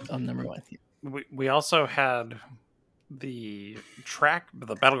 Well, number 1. We also had the track.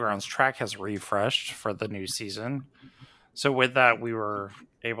 The Battlegrounds track has refreshed for the new season. So with that, we were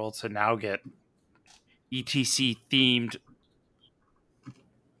able to now get ETC themed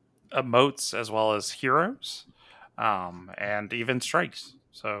emotes as well as heroes, and even strikes.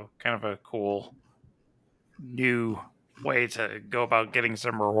 So kind of a cool new way to go about getting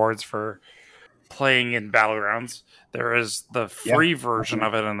some rewards for playing in Battlegrounds. There is the free version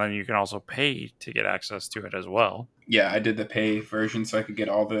of it, and then you can also pay to get access to it as well. Yeah, I did the pay version so I could get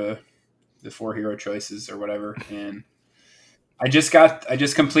all the 4 hero choices or whatever. And I just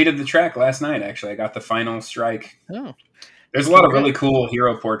completed the track last night. Actually, I got the final strike. Oh, there's a lot of really cool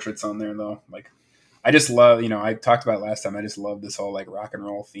hero portraits on there, though. Like, I just love, I talked about it last time. I just love this whole like rock and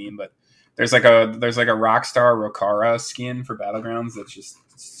roll theme. But there's like a Rockstar Rokara skin for Battlegrounds that's just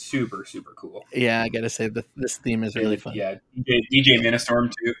super, super cool. Yeah, I gotta say this theme is really fun. Yeah, DJ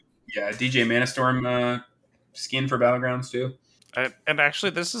Manastorm too. Yeah, DJ Manastorm skin for Battlegrounds too. And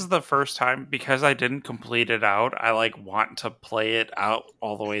actually, this is the first time, because I didn't complete it out, I want to play it out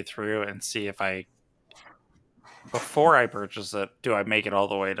all the way through and see if before I purchase it, do I make it all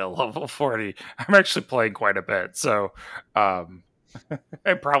the way to level 40? I'm actually playing quite a bit, so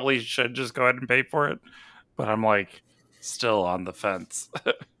I probably should just go ahead and pay for it, but I'm still on the fence.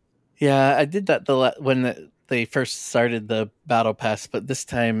 Yeah, I did that when they first started the battle pass, but this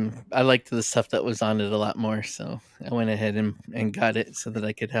time I liked the stuff that was on it a lot more, so I went ahead and got it so that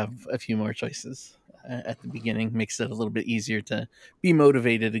I could have a few more choices at the beginning. Makes it a little bit easier to be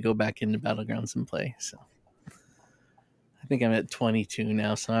motivated to go back into Battlegrounds and play. So I think I'm at 22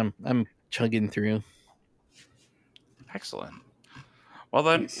 now, so I'm chugging through. Excellent. Well,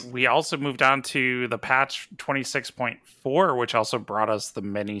 then we also moved on to the patch 26.4, which also brought us the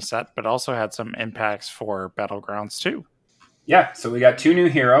mini set, but also had some impacts for Battlegrounds too. Yeah, so we got 2 new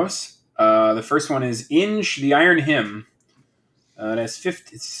heroes. The first one is Inge the Iron Hymn. It has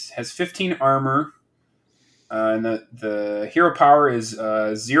 15 armor. And the hero power is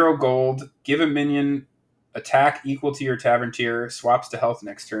 0 gold. Give a minion attack equal to your tavern tier. Swaps to health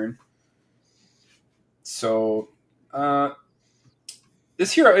next turn. So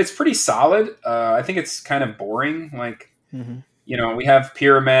this hero, it's pretty solid. I think it's kind of boring. We have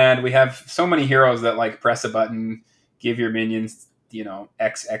Pyramid. We have so many heroes that press a button, give your minions XX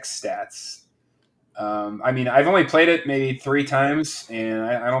stats. I mean, I've only played it maybe 3 times, and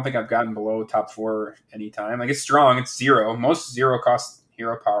I don't think I've gotten below top 4 any time. Like, it's strong. It's 0. Most 0 cost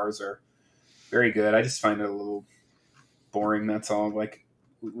hero powers are very good. I just find it a little boring. That's all. Like,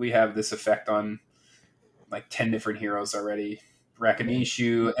 we have this effect on like 10 different heroes already.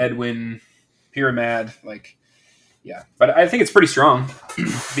 Rakanishu, Edwin, Pyramid, like, yeah. But I think it's pretty strong.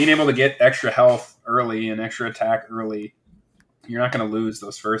 Being able to get extra health early and extra attack early, you're not going to lose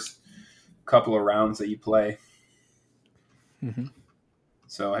those first couple of rounds that you play. Mm-hmm.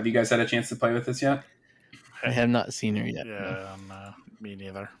 So have you guys had a chance to play with this yet? I have not seen her yet. Yeah, me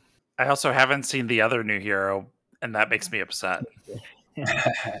neither. I also haven't seen the other new hero, and that makes me upset.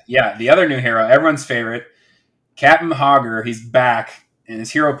 Yeah, the other new hero, everyone's favorite, Captain Hogger. He's back, and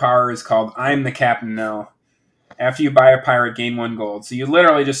his hero power is called I'm the Captain Now. After you buy a pirate, gain 1 gold. So you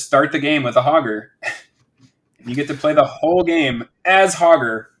literally just start the game with a Hogger. You get to play the whole game as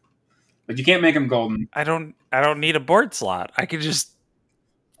Hogger, but you can't make him golden. I don't need a board slot. I could just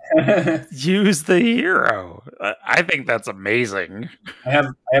use the hero. I think that's amazing. I have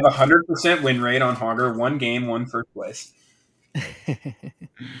 100% win rate on Hogger. 1 game, 1 first place.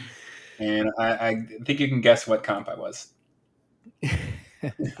 And I think you can guess what comp I was.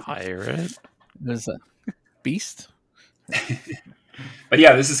 Pirate? It was a beast. But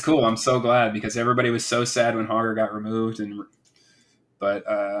yeah, this is cool. I'm so glad because everybody was so sad when Hogger got removed. But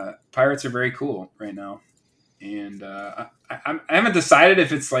pirates are very cool right now. And I haven't decided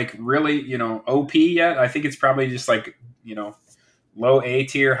if it's like really, OP yet. I think it's probably just like, low A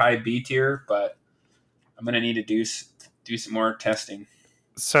tier, high B tier. But I'm going to need to do some more testing.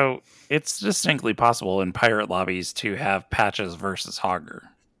 So it's distinctly possible in pirate lobbies to have Patches versus Hogger.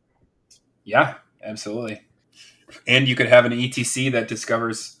 Yeah, absolutely. And you could have an ETC that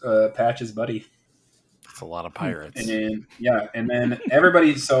discovers Patch's buddy. That's a lot of pirates. And then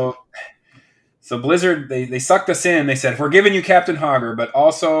everybody. So Blizzard, they sucked us in. They said, we're giving you Captain Hogger, but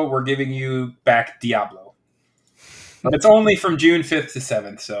also we're giving you back Diablo. But it's only from June 5th to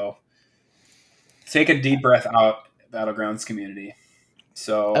 7th. So take a deep breath out, Battlegrounds community.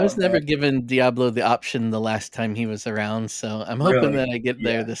 So I was never given Diablo the option the last time he was around, so I'm hoping that I get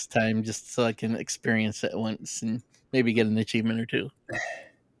there this time just so I can experience it once and maybe get an achievement or 2.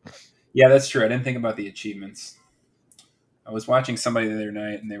 Yeah, that's true. I didn't think about the achievements. I was watching somebody the other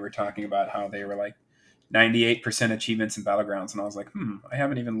night, and they were talking about how they were like 98% achievements in Battlegrounds, and I was like, I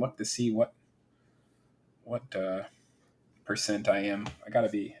haven't even looked to see what percent I am. I got to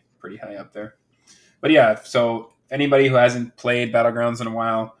be pretty high up there. But yeah, so anybody who hasn't played Battlegrounds in a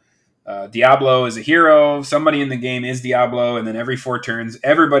while, Diablo is a hero. Somebody in the game is Diablo, and then every 4 turns,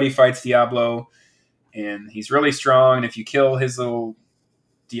 everybody fights Diablo, and he's really strong. And if you kill his little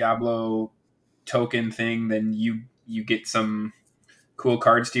Diablo token thing, then you get some cool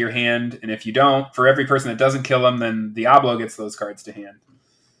cards to your hand. And if you don't, for every person that doesn't kill him, then Diablo gets those cards to hand.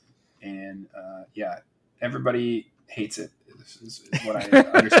 And everybody hates it. This is what I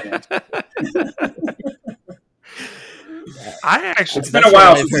understand. It's been a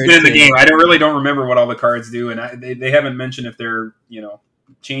while since it's been in the game. I really don't remember what all the cards do, and they haven't mentioned if they're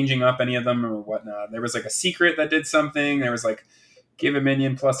changing up any of them or whatnot. There was like a secret that did something. There was like give a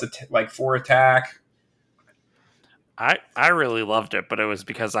minion plus 4 attack. I really loved it, but it was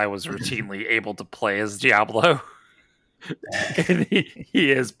because I was routinely able to play as Diablo. And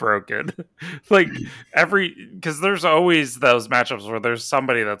he is broken. Because there's always those matchups where there's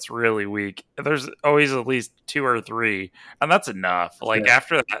somebody that's really weak. There's always at least 2 or 3, and that's enough.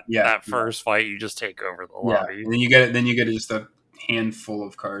 After that first fight, you just take over the lobby. And then you get just a handful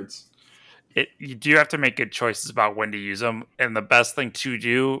of cards. You do have to make good choices about when to use them, and the best thing to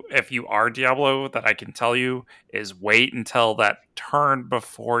do if you are Diablo that I can tell you is wait until that turn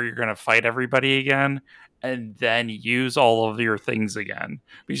before you're going to fight everybody again, and then use all of your things again,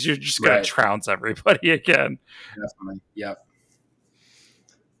 because you're just going to trounce everybody again. Definitely. Yep.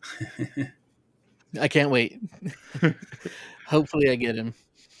 I can't wait. Hopefully I get him.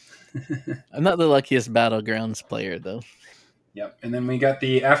 I'm not the luckiest Battlegrounds player, though. Yep. And then we got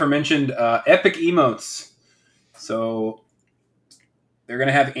the aforementioned epic emotes. So they're going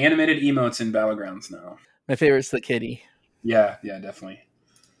to have animated emotes in Battlegrounds now. My favorite's the kitty. Yeah, definitely.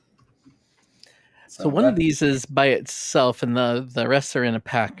 So one of these is by itself, and the rest are in a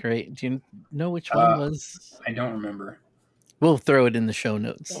pack, right? Do you know which one was? I don't remember. We'll throw it in the show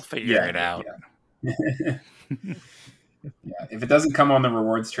notes. We'll figure it out. Yeah. Yeah. If it doesn't come on the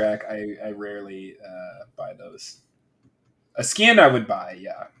rewards track, I rarely buy those. A skin I would buy,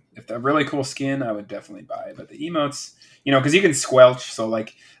 yeah. If they're really cool skin, I would definitely buy. But the emotes, because you can squelch, so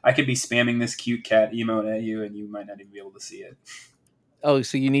I could be spamming this cute cat emote at you, and you might not even be able to see it. Oh,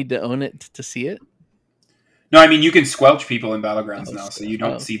 so you need to own it to see it? No, I mean you can squelch people in Battlegrounds now, so you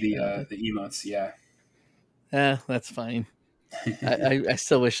don't see the yeah. the emotes. Yeah. That's fine. I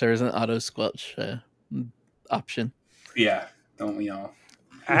still wish there was an auto squelch option. Yeah. Don't we all?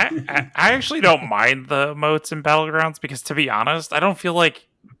 I actually don't mind the emotes in Battlegrounds because, to be honest, I don't feel like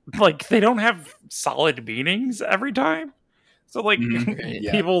they don't have solid meanings every time. So like Right.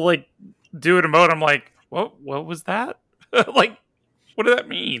 Yeah. people like do an emote, I'm like, what was that? Like, what did that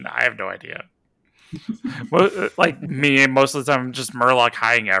mean? I have no idea. Well, like me, most of the time, I'm just Murloc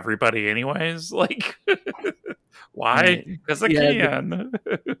highing everybody, anyways. Like, why? Right. Because I Yeah, can.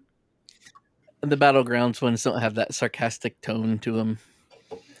 The Battlegrounds ones don't have that sarcastic tone to them.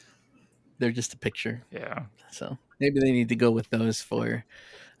 They're just a picture. Yeah. So maybe they need to go with those for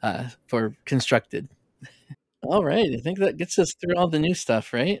constructed. All right, I think that gets us through all the new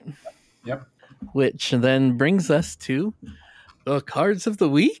stuff, right? Yep. Which then brings us to the cards of the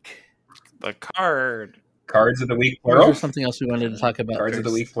week. The card. Cards of the week Or is plural. there something else we wanted to talk about? Cards of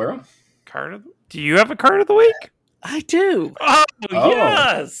the first? week plural. Do you have a card of the week? I do. Oh,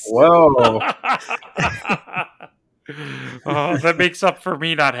 yes. Whoa. Oh, that makes up for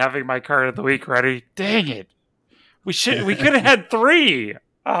me not having my card of the week ready. Dang it. We could have had 3.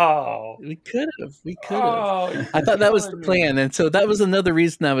 Oh. We could have. Oh, I thought that was the plan, and so that was another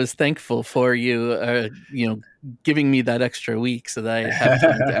reason I was thankful for you, giving me that extra week so that I have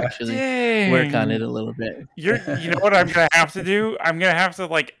time to actually work on it a little bit. You know what I'm gonna have to do? I'm gonna have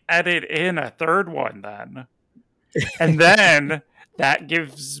to edit in a third one then, and then that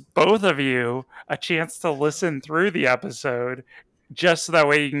gives both of you a chance to listen through the episode, just so that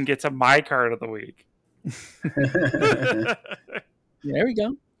way you can get to my card of the week. There we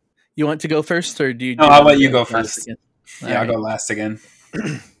go. You want to go first, or do you? No, I'll let you go first. Yeah, I'll go last again.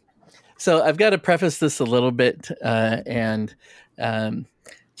 So I've got to preface this a little bit and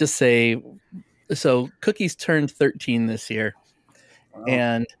just say, so Cookie's turned 13 this year. Wow.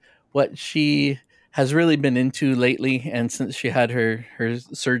 And what she has really been into lately, and since she had her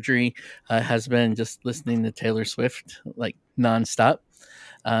surgery, has been just listening to Taylor Swift nonstop.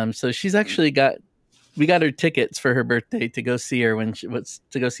 So she's actually we got her tickets for her birthday to go see her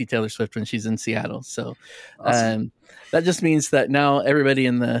to go see Taylor Swift when she's in Seattle. So awesome. That just means that now everybody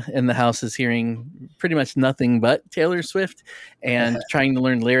in the house is hearing pretty much nothing but Taylor Swift and trying to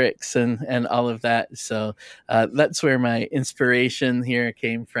learn lyrics and all of that. So that's where my inspiration here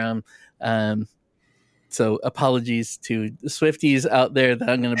came from. So apologies to the Swifties out there that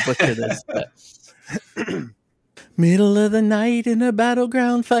I'm going to butcher this. But middle of the night in a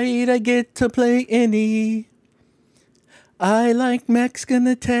battleground fight, I get to play any. I like mechs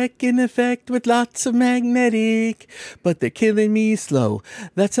gonna tech in effect with lots of magnetic, but they're killing me slow.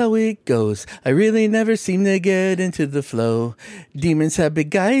 That's how it goes. I really never seem to get into the flow. Demons have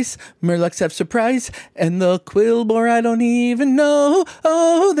big eyes, Murlocs have surprise, and the Quillbore I don't even know.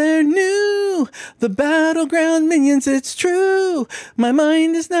 Oh, they're new. The battleground minions, it's true. My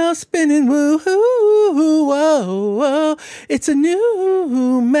mind is now spinning. Woo-hoo, whoa, whoa. It's a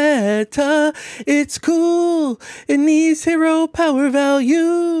new meta. It's cool. It needs hero power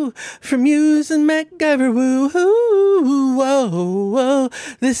value from using MacGyver. Woo-hoo, whoa, whoa.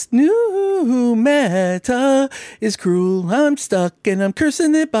 This new meta is cruel. I'm stuck and I'm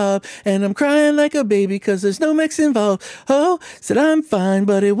cursing it, Bob, and I'm crying like a baby because there's no mechs involved. Oh, said I'm fine,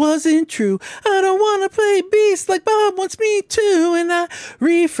 but it wasn't true. I don't want to play Beast like Bob wants me to, and I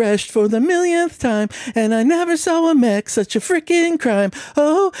refreshed for the millionth time, and I never saw a mech, such a freaking crime.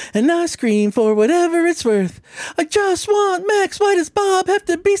 Oh, and I scream for whatever it's worth. I just want mechs. Why does Bob have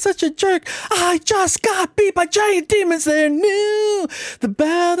to be such a jerk? I just got beat by giant demons. They're new. The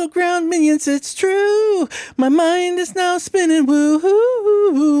battleground minions, it's true. My mind is now spinning.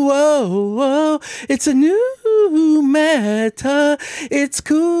 Woo-hoo, whoa, whoa. It's a new meta. It's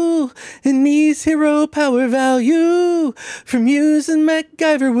cool. It needs hero power value from using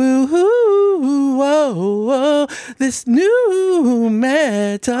MacGyver. Woo-hoo, whoa, whoa. This new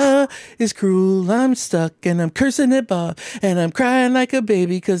meta is cruel. I'm stuck and I'm cursing at Bob, and I'm crying like a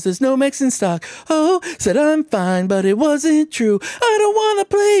baby because there's no mechs in stock. Oh, said I'm fine, but it wasn't true. I don't want to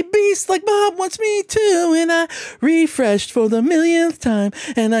play Beast like Bob wants me to, and I refreshed for the millionth time,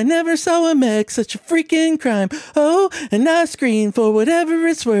 and I never saw a mech, such a freaking crime. Oh, and I screamed for whatever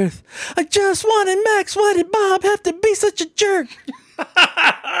it's worth. I just wanted mechs. Why did Bob have to be such a jerk?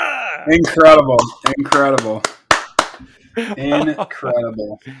 Incredible. Incredible.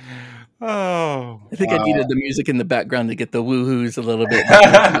 Incredible. Oh, I think I needed the music in the background to get the woohoos a little bit.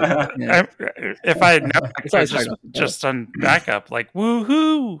 Yeah. If I had known, I just on backup, like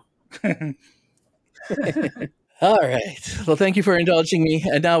woohoo. All right. Well, thank you for indulging me,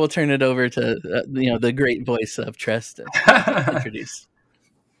 and now we'll turn it over to the great voice of Trest to introduce.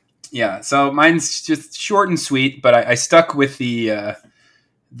 Yeah, so mine's just short and sweet, but I stuck with the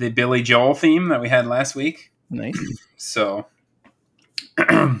Billy Joel theme that we had last week. Nice. So,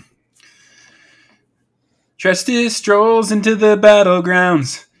 Trestice strolls into the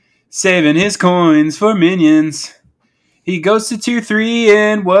battlegrounds, saving his coins for minions. He goes to tier 3,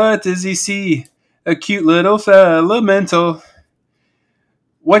 and what does he see? A cute little Felemental.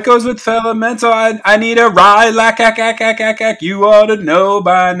 What goes with Felemental? I need a ride like you ought to know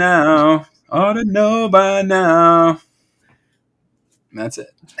by now. Ought to know by now. And that's it.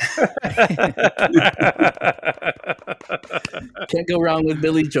 Can't go wrong with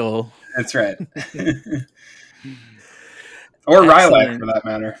Billy Joel. That's right. Or Rylak, for that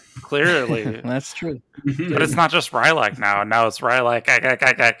matter. Clearly. That's true. But it's not just Rylak now. Now it's Rylak.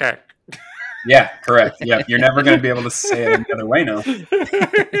 Yeah, correct. Yeah, you're never going to be able to say it any other way now.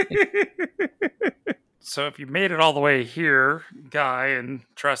 So if you made it all the way here, Guy and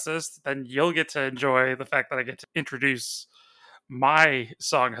Trestice, then you'll get to enjoy the fact that I get to introduce my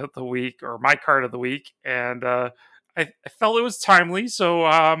song of the week, or my card of the week. And I felt it was timely, so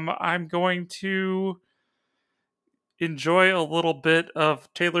I'm going to enjoy a little bit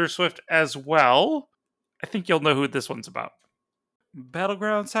of Taylor Swift as well. I think you'll know who this one's about.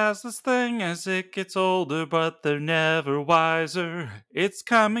 Battlegrounds has this thing as it gets older, but they're never wiser. It's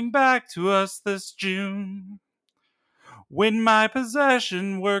coming back to us this June. When my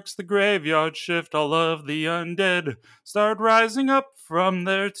possession works the graveyard shift, all of the undead start rising up from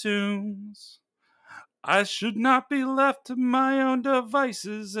their tombs. I should not be left to my own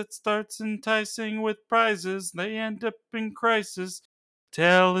devices. It starts enticing with prizes. They end up in crisis.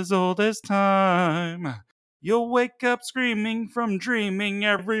 Tale as old as time. You'll wake up screaming from dreaming.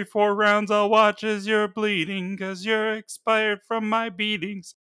 Every 4 rounds I'll watch as you're bleeding, 'cause you're expired from my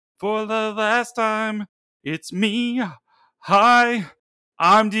beatings. For the last time, it's me. Hi,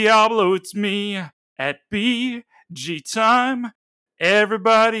 I'm Diablo, it's me. At BG time,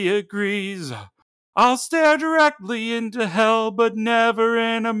 everybody agrees. I'll stare directly into hell, but never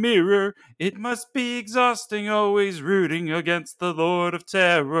in a mirror. It must be exhausting, always rooting against the Lord of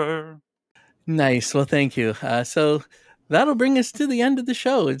Terror. Nice. Well, thank you. So that'll bring us to the end of the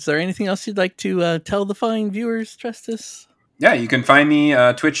show. Is there anything else you'd like to tell the fine viewers, Trestice? Yeah, you can find me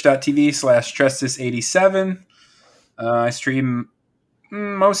twitch.tv/Trestice87. I stream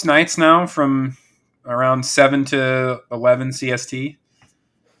most nights now from around 7 to 11 CST.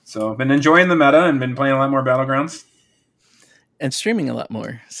 So I've been enjoying the meta and been playing a lot more Battlegrounds. And streaming a lot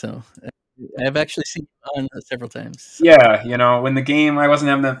more. So I've actually seen you on several times. So. Yeah, when the game, I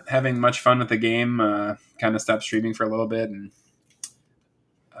wasn't having much fun with the game, kind of stopped streaming for a little bit. And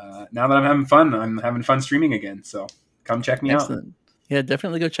now that I'm having fun streaming again. So come check me out. Yeah,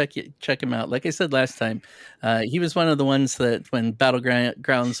 definitely go check him out. Like I said last time, he was one of the ones that when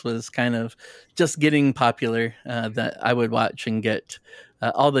Battlegrounds was kind of just getting popular, that I would watch and get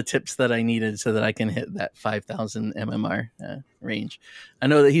all the tips that I needed so that I can hit that 5,000 MMR range. I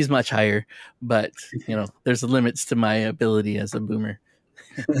know that he's much higher, but there's limits to my ability as a boomer.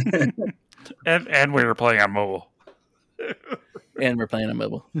 and we were playing on mobile. And we're playing on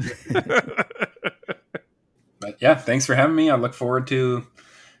mobile. But yeah, thanks for having me. I look forward to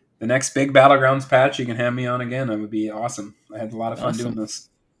the next big Battlegrounds patch. You can have me on again. That would be awesome. I had a lot of fun doing this.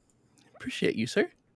 Appreciate you, sir.